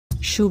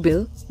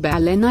Shoebill,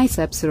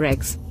 Balaniceps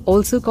rex,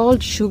 also called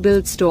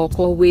shoebill stork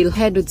or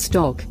whale-headed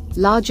stork,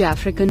 large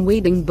African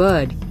wading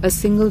bird, a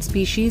single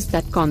species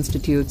that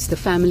constitutes the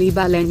family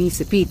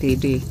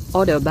Balanicipitidae,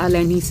 order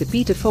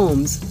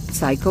Balanicipitiformes,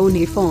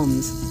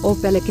 Syconiformes, or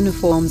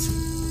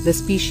pelicaniformes. The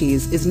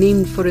species is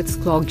named for its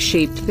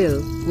clog-shaped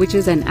bill, which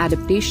is an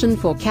adaptation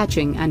for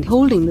catching and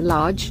holding the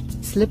large,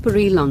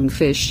 slippery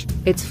lungfish,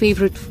 its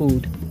favorite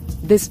food.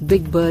 This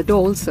big bird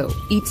also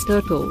eats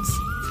turtles,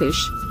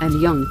 fish,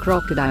 and young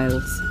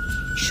crocodiles.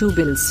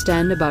 Shoebills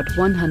stand about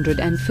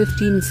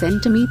 115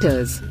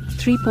 centimeters,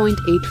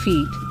 3.8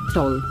 feet,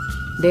 tall.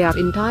 They are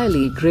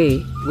entirely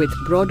gray, with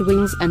broad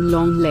wings and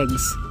long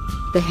legs.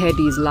 The head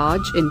is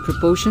large in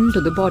proportion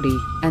to the body,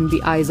 and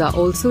the eyes are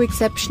also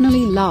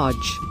exceptionally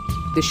large.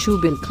 The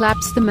shoebill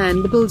claps the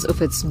mandibles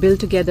of its bill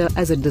together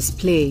as a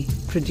display,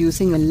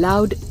 producing a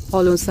loud,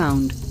 hollow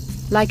sound.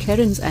 Like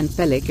herons and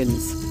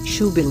pelicans,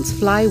 shoebills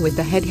fly with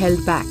the head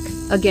held back,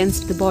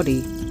 against the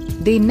body.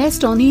 They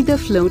nest on either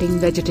floating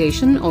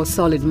vegetation or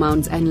solid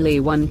mounds and lay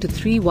 1 to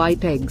 3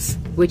 white eggs,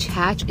 which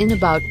hatch in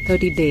about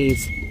 30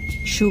 days.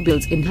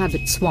 Shoebills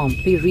inhabit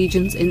swampy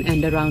regions in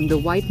and around the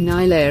White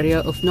Nile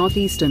area of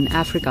northeastern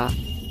Africa.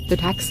 The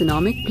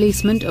taxonomic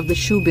placement of the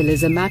shoebill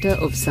is a matter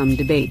of some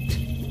debate.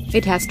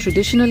 It has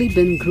traditionally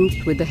been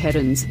grouped with the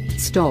herons,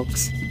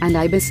 storks, and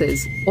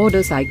ibises, order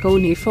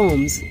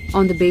Syconiformes,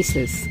 on the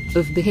basis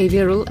of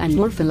behavioral and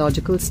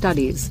morphological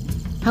studies.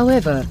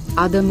 However,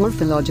 other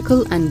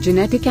morphological and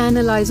genetic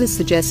analyses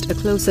suggest a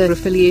closer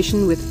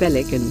affiliation with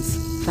pelicans,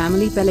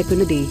 family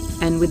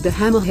Pelicanidae, and with the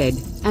hammerhead,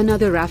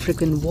 another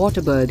African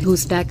waterbird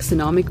whose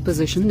taxonomic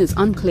position is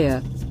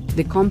unclear.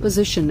 The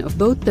composition of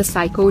both the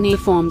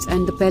Syconiformes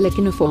and the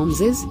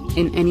pelicaniformes is,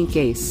 in any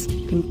case,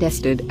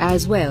 contested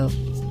as well.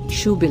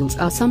 Shoebills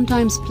are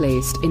sometimes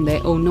placed in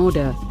their own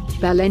order.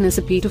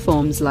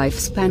 Balanicipitiformes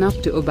lifespan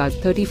up to about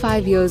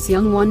 35 years,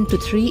 young 1 to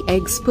 3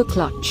 eggs per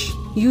clutch,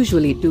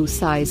 usually 2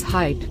 size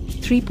height,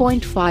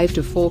 3.5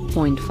 to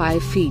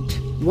 4.5 feet,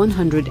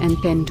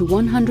 110 to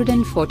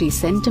 140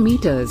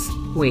 centimeters,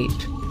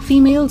 weight,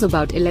 females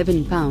about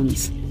 11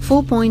 pounds,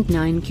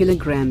 4.9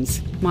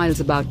 kilograms, males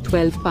about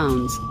 12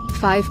 pounds,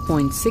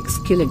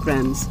 5.6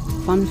 kilograms.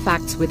 Fun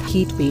facts: with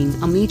heat being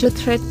a major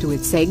threat to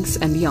its eggs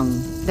and young,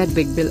 that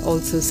big bill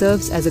also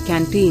serves as a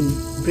canteen,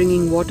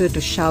 bringing water to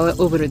shower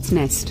over its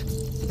nest.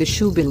 The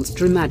shoebill's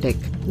dramatic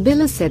bill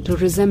is said to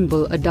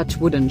resemble a Dutch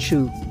wooden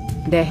shoe.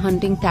 Their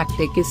hunting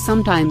tactic is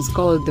sometimes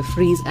called the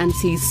freeze and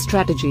seize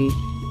strategy.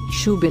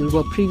 Shoebill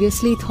were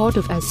previously thought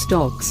of as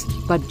storks,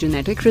 but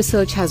genetic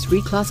research has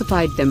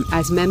reclassified them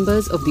as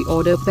members of the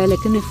order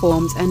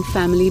Pelicaniformes and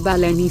family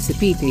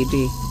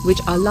Balanicipitidae,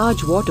 which are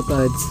large water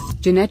birds,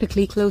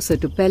 genetically closer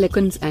to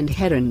pelicans and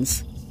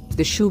herons.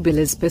 The shoebill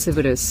is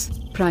piscivorous,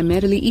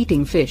 primarily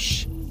eating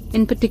fish,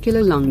 in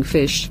particular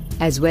lungfish,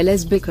 as well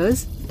as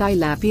bickers,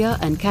 tilapia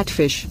and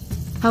catfish.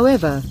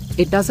 However,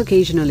 it does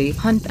occasionally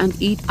hunt and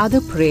eat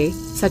other prey,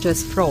 such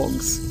as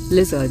frogs,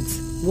 lizards,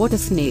 water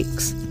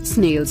snakes,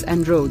 snails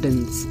and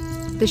rodents.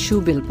 The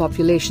shoebill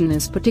population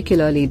is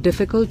particularly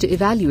difficult to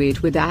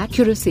evaluate with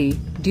accuracy,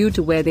 due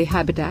to where they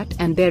habitat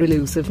and their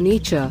elusive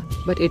nature,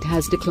 but it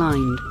has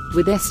declined,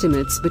 with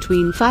estimates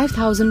between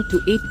 5,000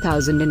 to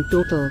 8,000 in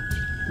total.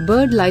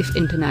 BirdLife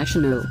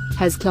International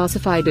has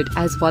classified it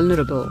as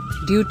vulnerable,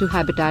 due to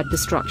habitat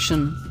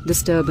destruction,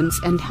 disturbance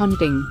and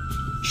hunting.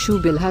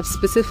 Shoebill have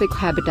specific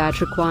habitat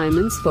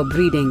requirements for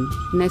breeding,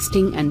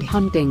 nesting and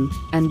hunting,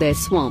 and their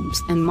swamps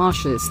and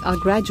marshes are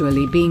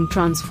gradually being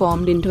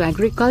transformed into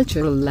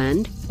agricultural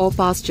land, or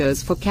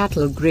pastures for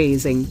cattle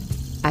grazing.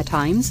 At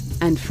times,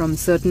 and from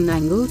certain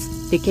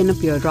angles, they can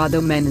appear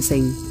rather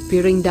menacing,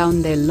 peering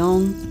down their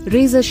long,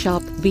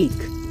 razor-sharp beak,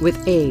 with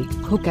a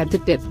hook at the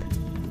tip.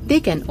 They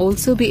can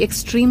also be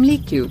extremely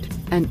cute,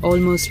 and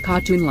almost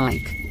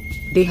cartoon-like.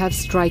 They have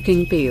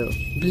striking pale,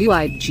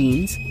 blue-eyed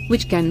genes,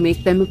 which can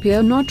make them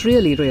appear not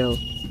really real.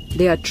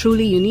 They are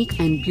truly unique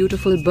and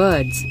beautiful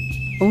birds.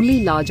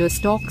 Only larger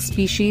stork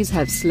species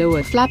have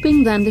slower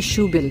flapping than the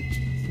shoebill.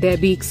 Their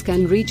beaks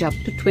can reach up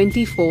to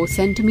 24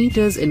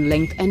 centimeters in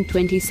length and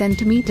 20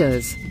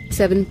 centimeters,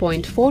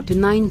 7.4 to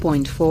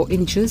 9.4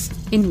 inches,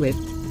 in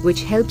width,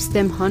 which helps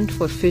them hunt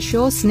for fish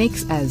or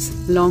snakes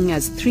as long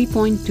as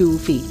 3.2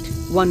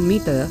 feet, 1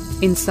 meter,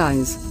 in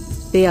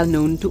size. They are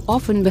known to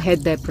often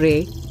behead their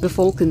prey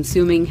before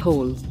consuming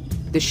whole.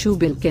 The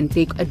shoebill can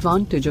take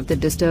advantage of the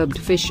disturbed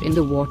fish in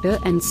the water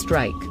and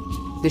strike.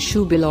 The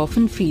shoebill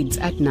often feeds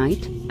at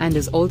night, and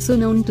is also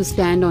known to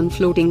stand on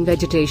floating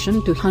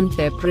vegetation to hunt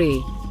their prey,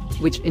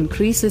 which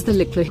increases the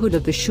likelihood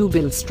of the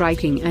shoebill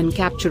striking and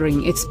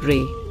capturing its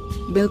prey.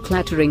 Bill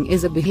clattering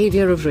is a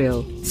behavior of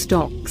real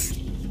storks.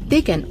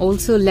 They can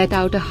also let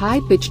out a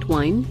high-pitched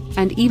whine,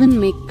 and even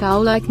make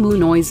cow-like moo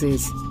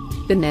noises.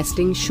 The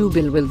nesting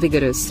shoebill will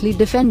vigorously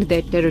defend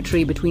their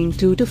territory between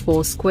 2 to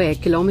 4 square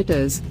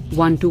kilometers,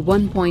 1 to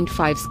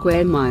 1.5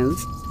 square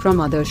miles,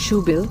 from other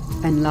shoebill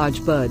and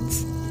large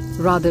birds.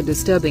 Rather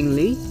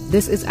disturbingly,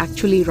 this is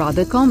actually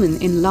rather common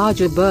in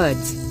larger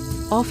birds.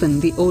 Often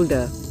the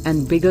older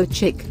and bigger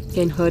chick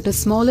can hurt a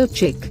smaller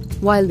chick.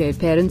 while their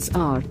parents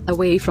are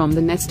away from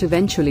the nest,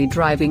 eventually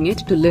driving it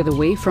to live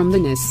away from the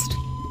nest.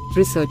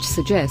 Research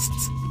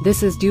suggests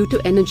this is due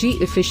to energy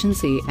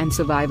efficiency and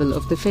survival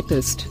of the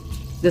fittest.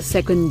 The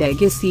second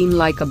egg is seen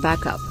like a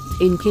backup,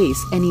 in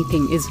case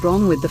anything is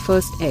wrong with the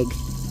first egg.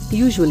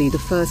 Usually the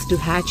first to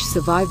hatch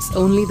survives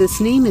only. This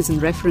name is in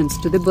reference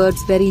to the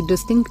bird's very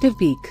distinctive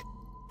beak.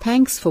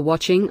 Thanks for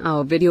watching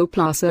our video.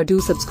 Please do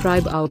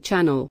subscribe our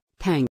channel. Thanks.